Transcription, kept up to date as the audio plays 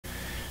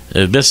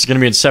This is going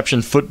to be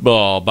Inception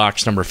football,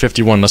 box number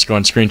 51. Let's go ahead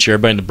and screen share.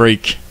 Everybody in the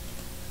break.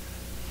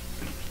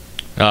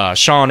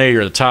 Sean A.,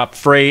 you're at the top.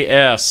 Frey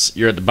S.,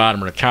 you're at the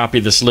bottom. We're going to copy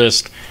this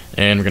list,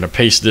 and we're going to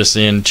paste this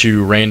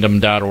into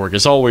random.org.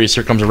 As always,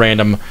 here comes a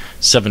random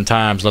 7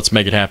 times. Let's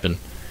make it happen.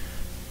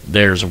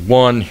 There's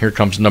 1. Here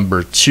comes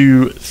number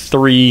 2,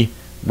 3,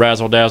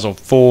 Razzle Dazzle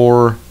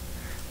 4,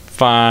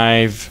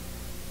 5,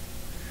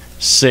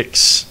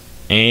 6,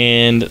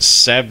 and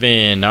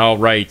 7. All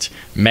right.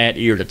 Matt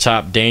E., you're at the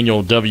top.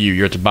 Daniel W.,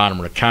 you're at the bottom.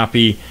 We're going to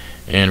copy,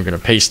 and we're going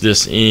to paste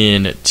this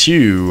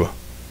into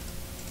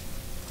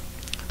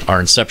our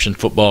Inception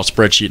football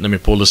spreadsheet. Let me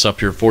pull this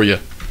up here for you.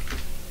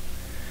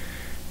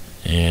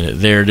 And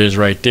there it is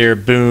right there.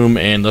 Boom.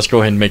 And let's go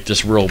ahead and make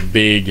this real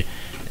big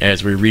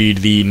as we read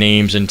the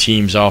names and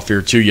teams off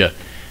here to you.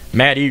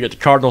 Matt E., you got the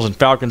Cardinals and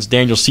Falcons.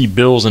 Daniel C.,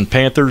 Bills and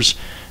Panthers.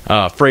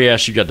 Frey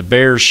S., you got the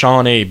Bears.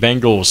 Sean A.,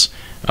 Bengals.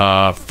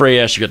 Frey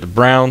S., you got the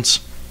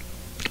Browns.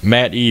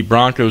 Matt E.,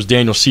 Broncos.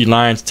 Daniel C.,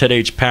 Lions. Ted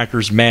H.,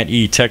 Packers. Matt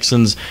E.,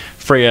 Texans.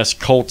 Frey S.,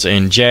 Colts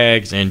and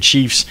Jags and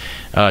Chiefs.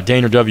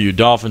 Daniel W.,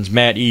 Dolphins.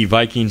 Matt E.,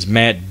 Vikings.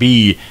 Matt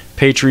B.,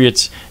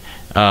 Patriots.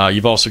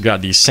 You've also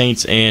got the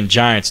Saints and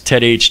Giants.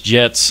 Ted H.,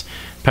 Jets.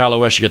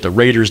 Palo S., you got the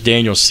Raiders.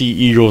 Daniel C.,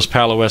 Eagles.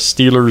 Palo S.,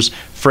 Steelers.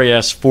 Frey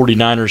S.,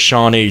 49ers.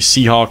 Sean A.,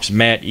 Seahawks.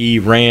 Matt E.,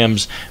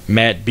 Rams.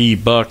 Matt B.,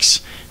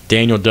 Bucks.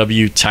 Daniel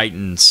W.,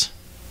 Titans.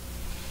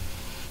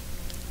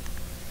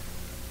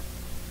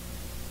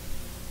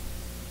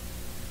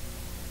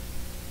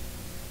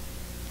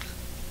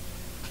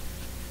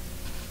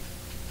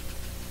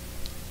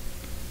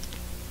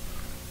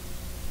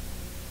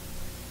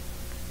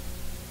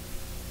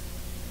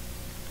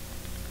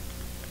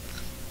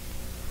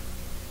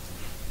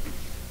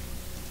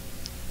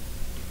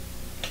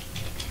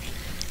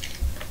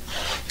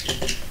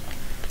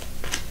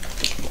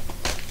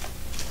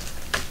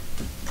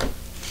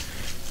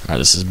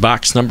 This is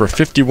box number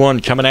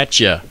 51 coming at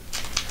you.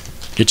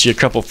 Get you a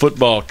couple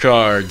football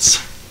cards.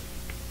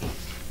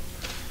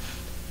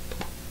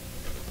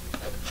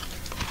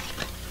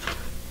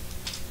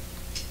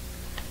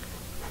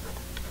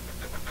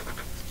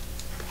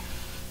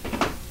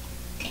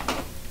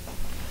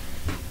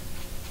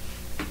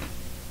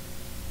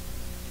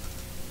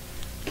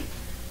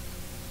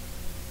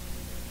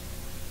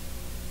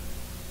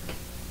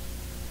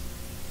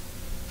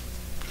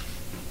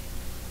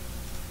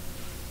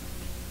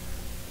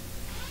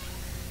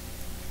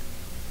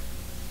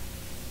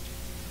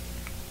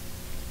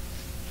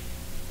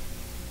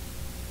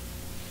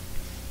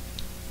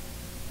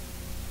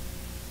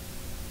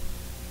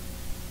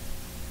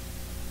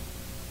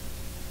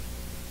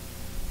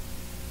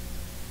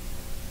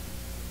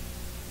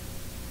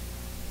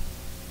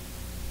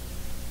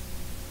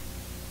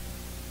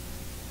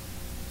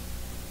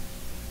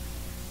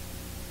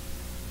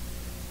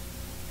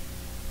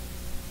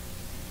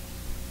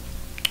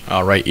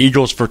 All right,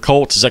 Eagles for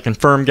Colts. Is that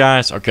confirmed,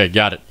 guys? Okay,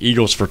 got it.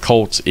 Eagles for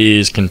Colts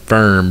is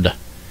confirmed. I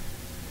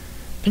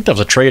think that was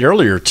a trade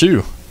earlier,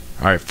 too.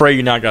 All right, Frey,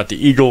 you now got the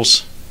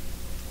Eagles.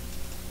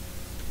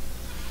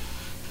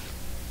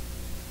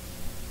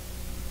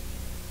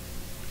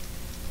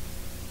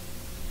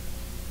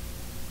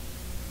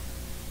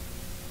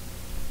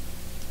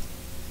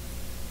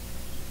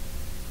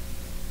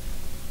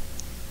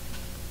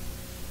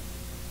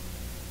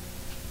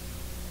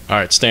 All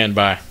right, stand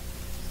by.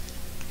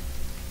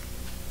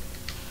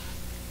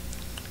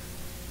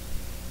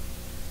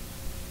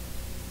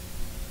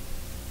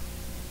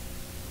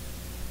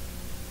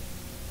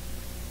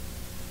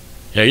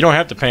 Yeah, you don't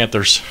have the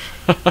Panthers.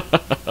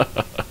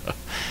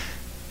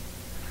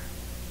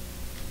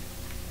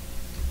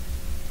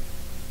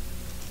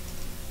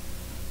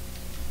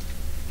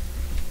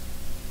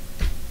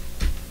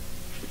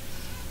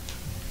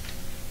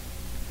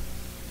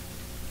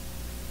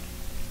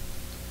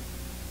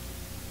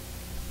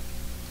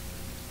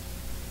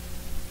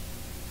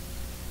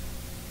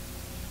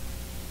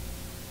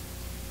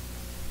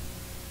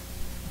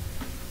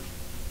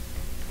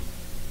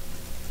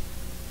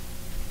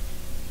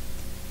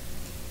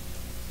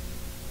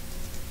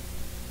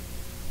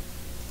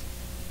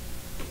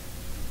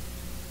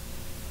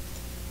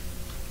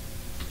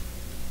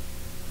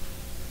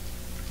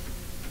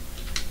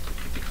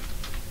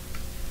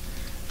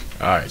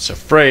 All right, so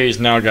Frey's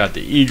now got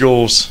the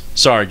Eagles.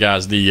 Sorry,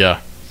 guys.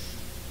 Yeah,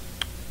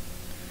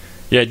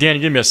 Danny,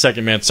 give me a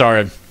second, man.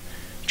 Sorry, I'm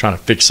trying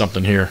to fix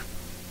something here.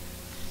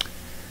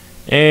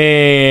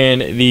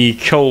 And the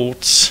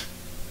Colts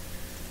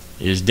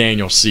is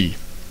Daniel C.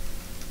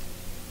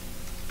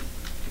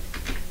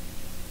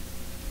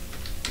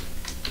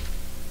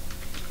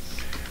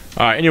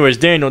 All right, anyways,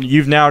 Daniel,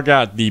 you've now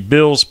got the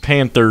Bills,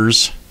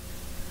 Panthers.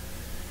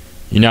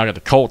 You now got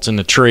the Colts in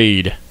the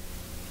trade.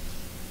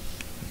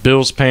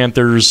 Bills,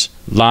 Panthers,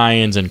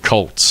 Lions, and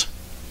Colts.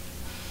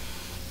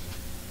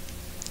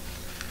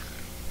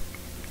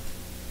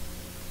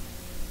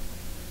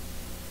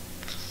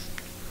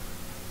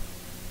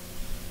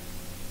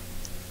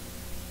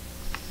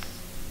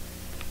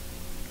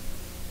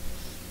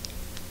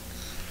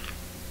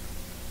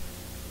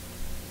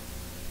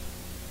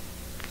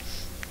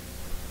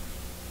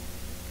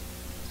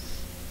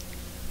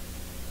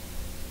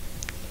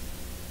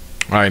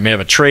 All right, may have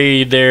a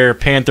trade there.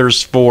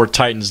 Panthers for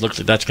Titans. Looks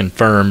like that's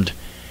confirmed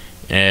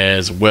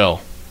as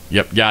well.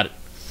 Yep, got it.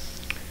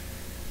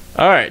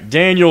 All right,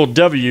 Daniel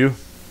W.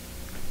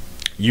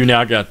 You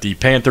now got the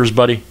Panthers,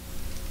 buddy.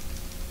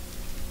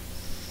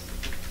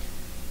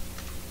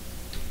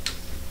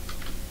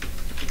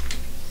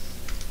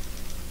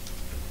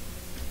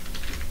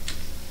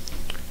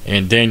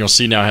 And Daniel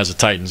C. now has the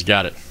Titans.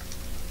 Got it.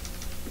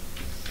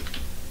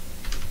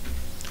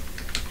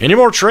 Any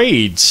more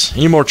trades?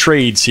 Any more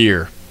trades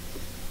here?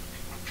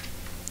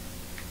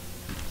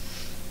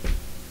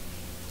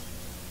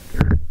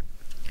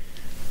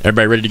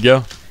 Everybody ready to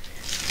go?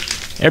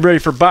 Everybody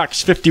for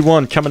box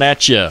 51 coming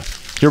at you.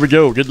 Here we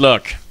go. Good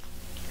luck.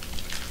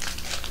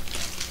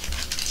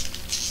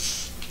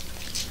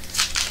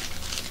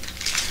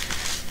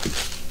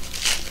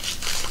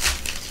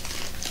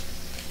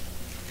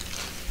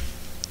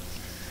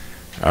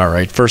 All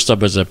right, first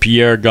up is a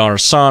Pierre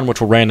Garçon,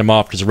 which will random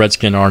off because the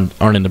Redskins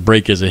aren't in the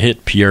break as a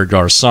hit. Pierre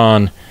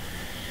Garçon.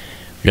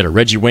 We got a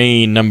Reggie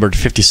Wayne, numbered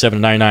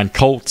 57-99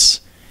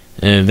 Colts,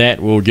 and that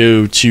will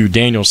go to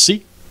Daniel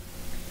C.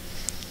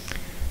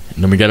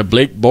 And then we got a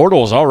Blake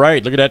Bortles. All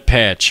right, look at that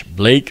patch.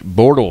 Blake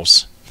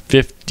Bortles,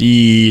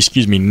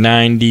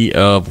 90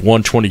 of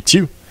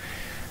 122.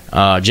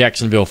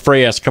 Jacksonville,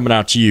 Frey S coming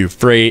out to you.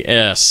 Frey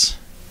S.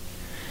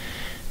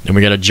 Then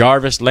we got a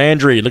Jarvis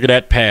Landry. Look at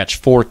that patch.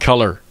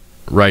 4-color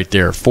right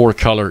there.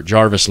 4-color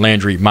Jarvis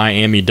Landry,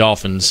 Miami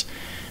Dolphins.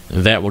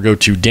 That will go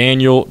to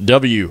Daniel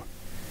W.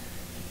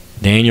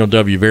 Daniel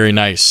W. Very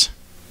nice.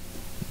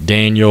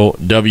 Daniel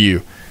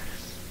W.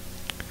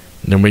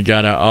 And then we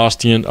got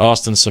Austin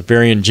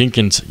Safarian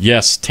Jenkins.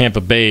 Yes,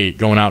 Tampa Bay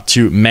going out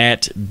to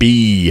Matt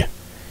B.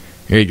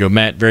 There you go,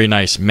 Matt. Very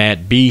nice.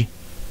 Matt B.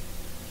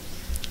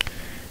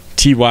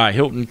 T.Y.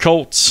 Hilton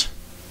Colts.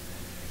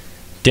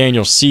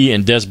 Daniel C.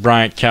 and Des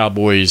Bryant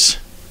Cowboys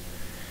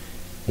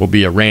will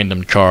be a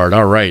random card.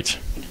 All right.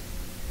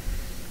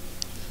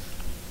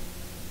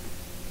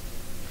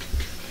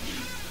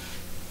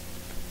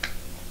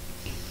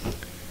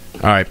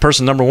 All right,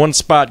 person number 1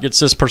 spot gets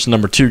this. Person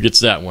number 2 gets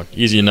that one.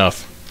 Easy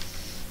enough.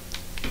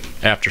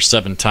 After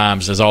 7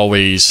 times, as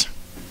always.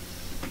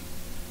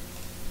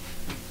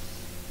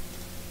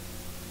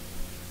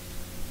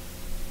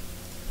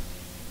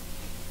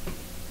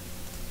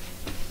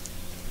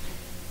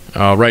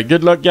 All right,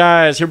 good luck,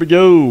 guys. Here we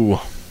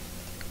go.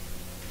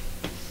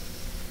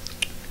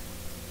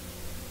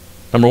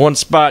 Number 1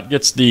 spot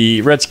gets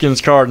the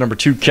Redskins card. Number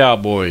 2,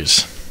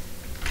 Cowboys.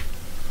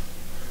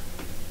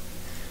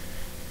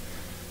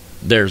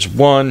 There's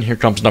 1. Here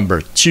comes number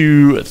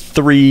 2,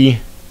 3,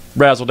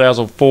 Razzle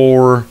Dazzle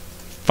 4,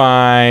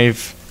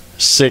 5,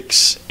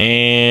 6,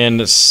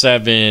 and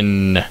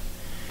 7.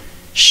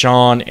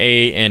 Sean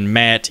A. and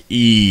Matt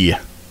E.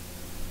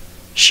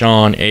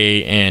 Sean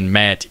A. and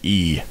Matt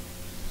E.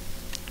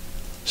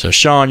 So,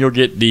 Sean, you'll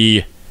get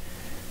the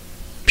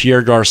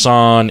Pierre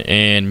Garçon,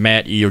 and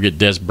Matt E. you'll get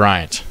Des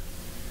Bryant.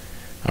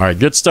 All right,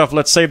 good stuff.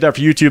 Let's save that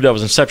for YouTube. That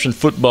was Inception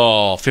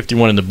Football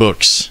 51 in the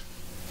books.